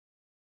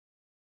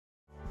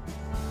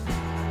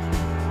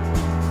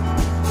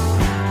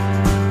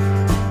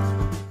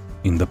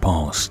In the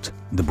past,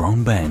 the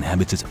brown bear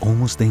inhabited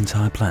almost the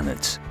entire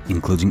planet,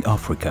 including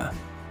Africa,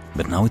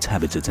 but now its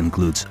habitat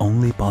includes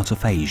only part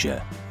of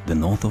Asia, the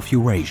north of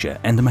Eurasia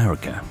and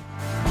America.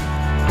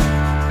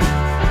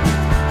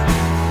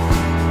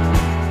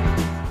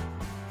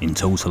 In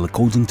total,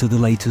 according to the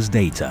latest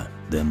data,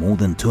 there are more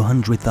than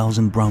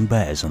 200,000 brown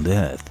bears on the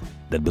Earth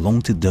that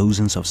belong to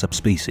dozens of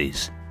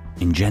subspecies.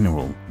 In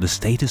general, the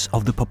status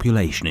of the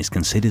population is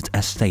considered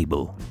as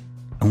stable.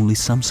 Only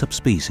some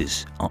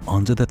subspecies are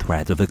under the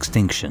threat of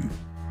extinction.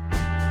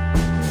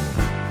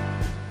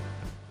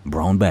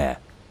 Brown bear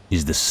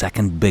is the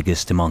second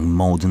biggest among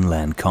modern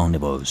land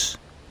carnivores.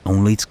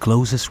 Only its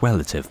closest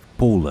relative,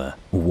 polar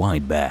or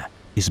white bear,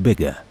 is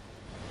bigger.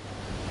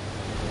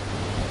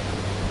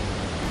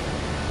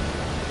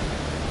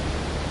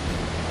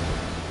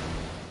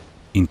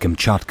 In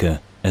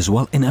Kamchatka, as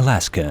well in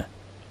Alaska,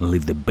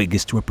 live the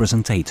biggest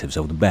representatives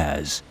of the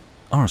bears,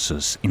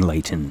 Ursus in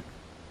Latin.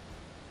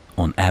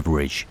 On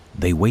average,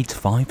 they weigh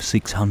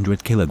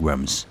 500–600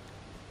 kilograms,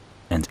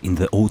 and in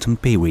the autumn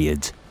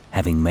period,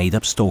 having made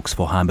up stocks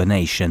for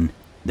hibernation,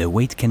 their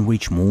weight can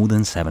reach more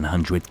than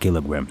 700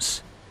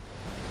 kilograms.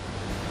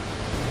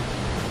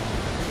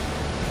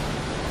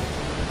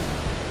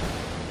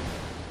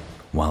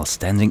 While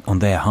standing on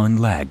their hind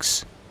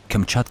legs,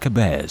 Kamchatka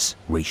bears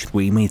reach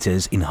 3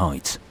 meters in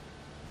height.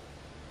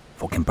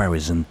 For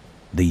comparison,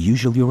 the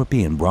usual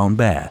European brown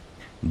bear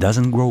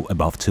doesn't grow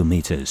above 2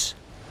 meters.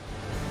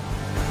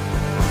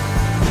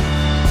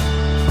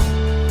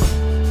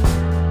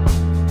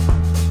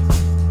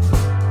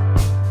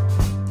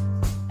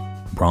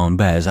 Brown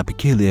bears are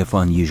peculiar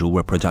for unusual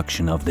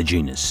reproduction of the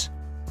genus.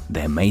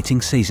 Their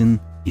mating season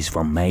is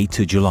from May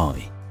to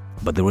July,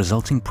 but the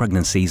resulting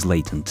pregnancy is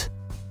latent.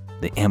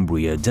 The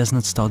embryo does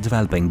not start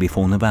developing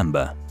before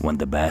November, when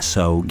the bear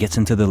sow gets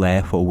into the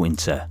lair for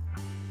winter.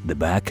 The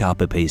bear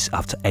cub appears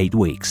after 8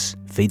 weeks,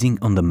 feeding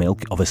on the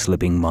milk of a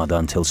sleeping mother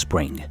until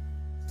spring.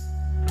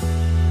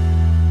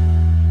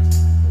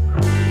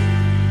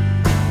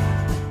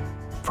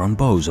 Front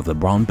paws of the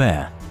brown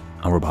bear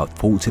are about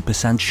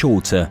 40%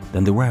 shorter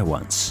than the rare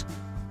ones,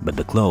 but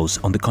the claws,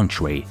 on the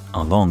contrary,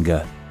 are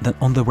longer than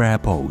on the rare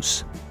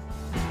paws.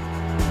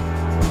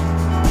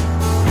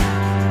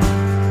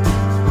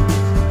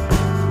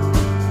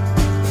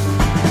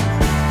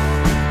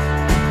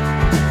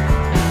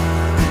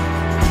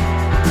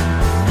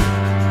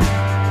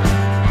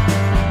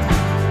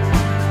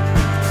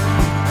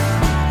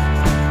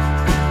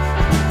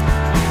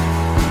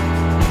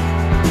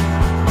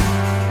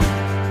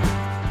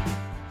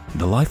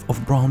 The life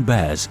of brown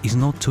bears is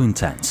not too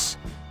intense.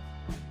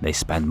 They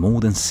spend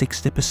more than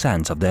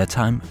 60% of their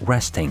time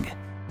resting.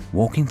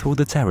 Walking through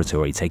the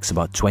territory takes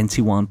about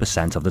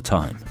 21% of the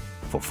time.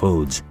 For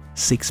food,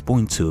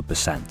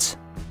 6.2%.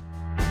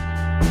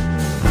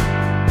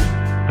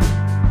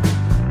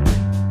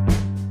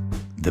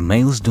 The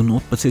males do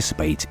not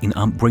participate in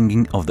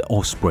upbringing of the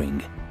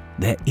offspring.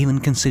 They are even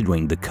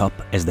considering the cub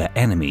as their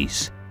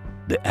enemies.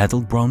 The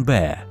adult brown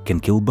bear can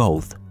kill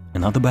both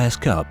another bear's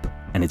cub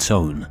and its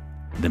own.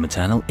 The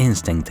maternal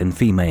instinct in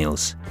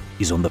females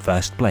is on the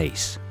first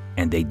place,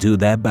 and they do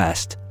their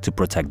best to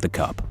protect the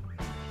cub.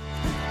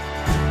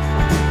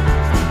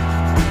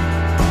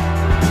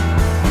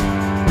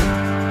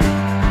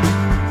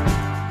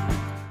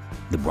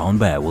 The brown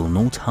bear will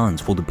not hunt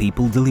for the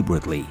people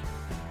deliberately,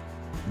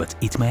 but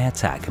it may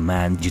attack a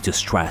man due to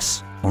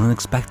stress or an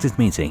unexpected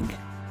meeting.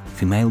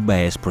 Female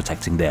bears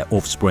protecting their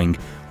offspring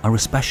are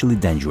especially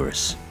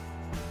dangerous.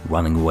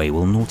 Running away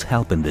will not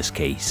help in this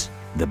case.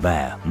 The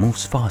bear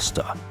moves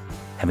faster.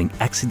 Having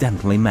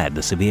accidentally met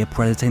the severe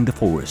predator in the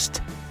forest,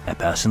 a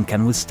person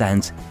can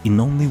withstand in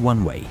only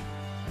one way: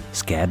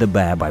 scare the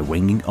bear by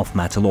ringing off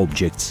metal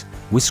objects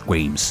with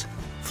screams,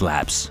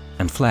 flaps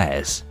and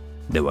flares.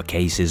 There were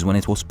cases when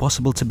it was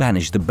possible to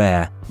banish the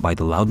bear by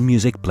the loud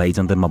music played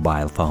on the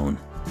mobile phone.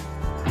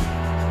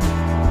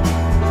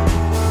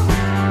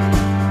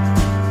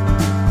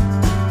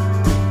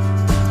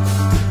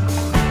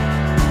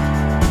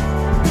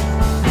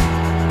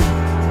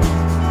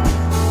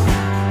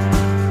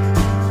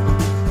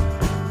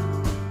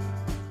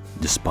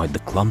 Despite the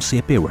clumsy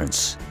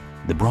appearance,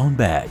 the brown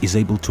bear is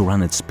able to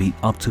run at speed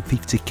up to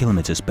 50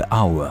 km per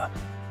hour.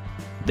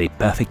 They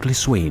perfectly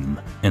swim,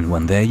 and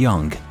when they're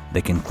young,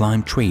 they can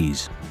climb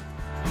trees.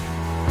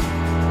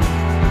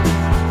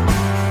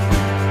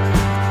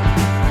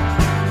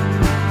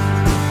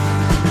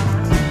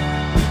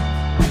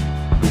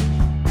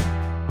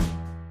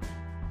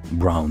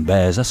 Brown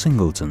bears are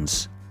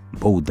singletons.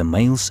 Both the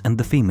males and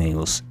the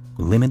females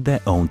limit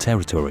their own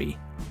territory,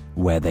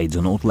 where they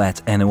do not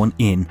let anyone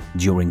in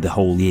during the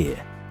whole year,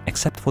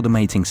 except for the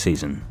mating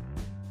season.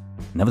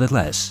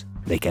 Nevertheless,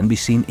 they can be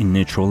seen in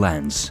neutral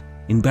lands,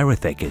 in berry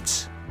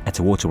thickets, at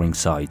a watering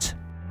site,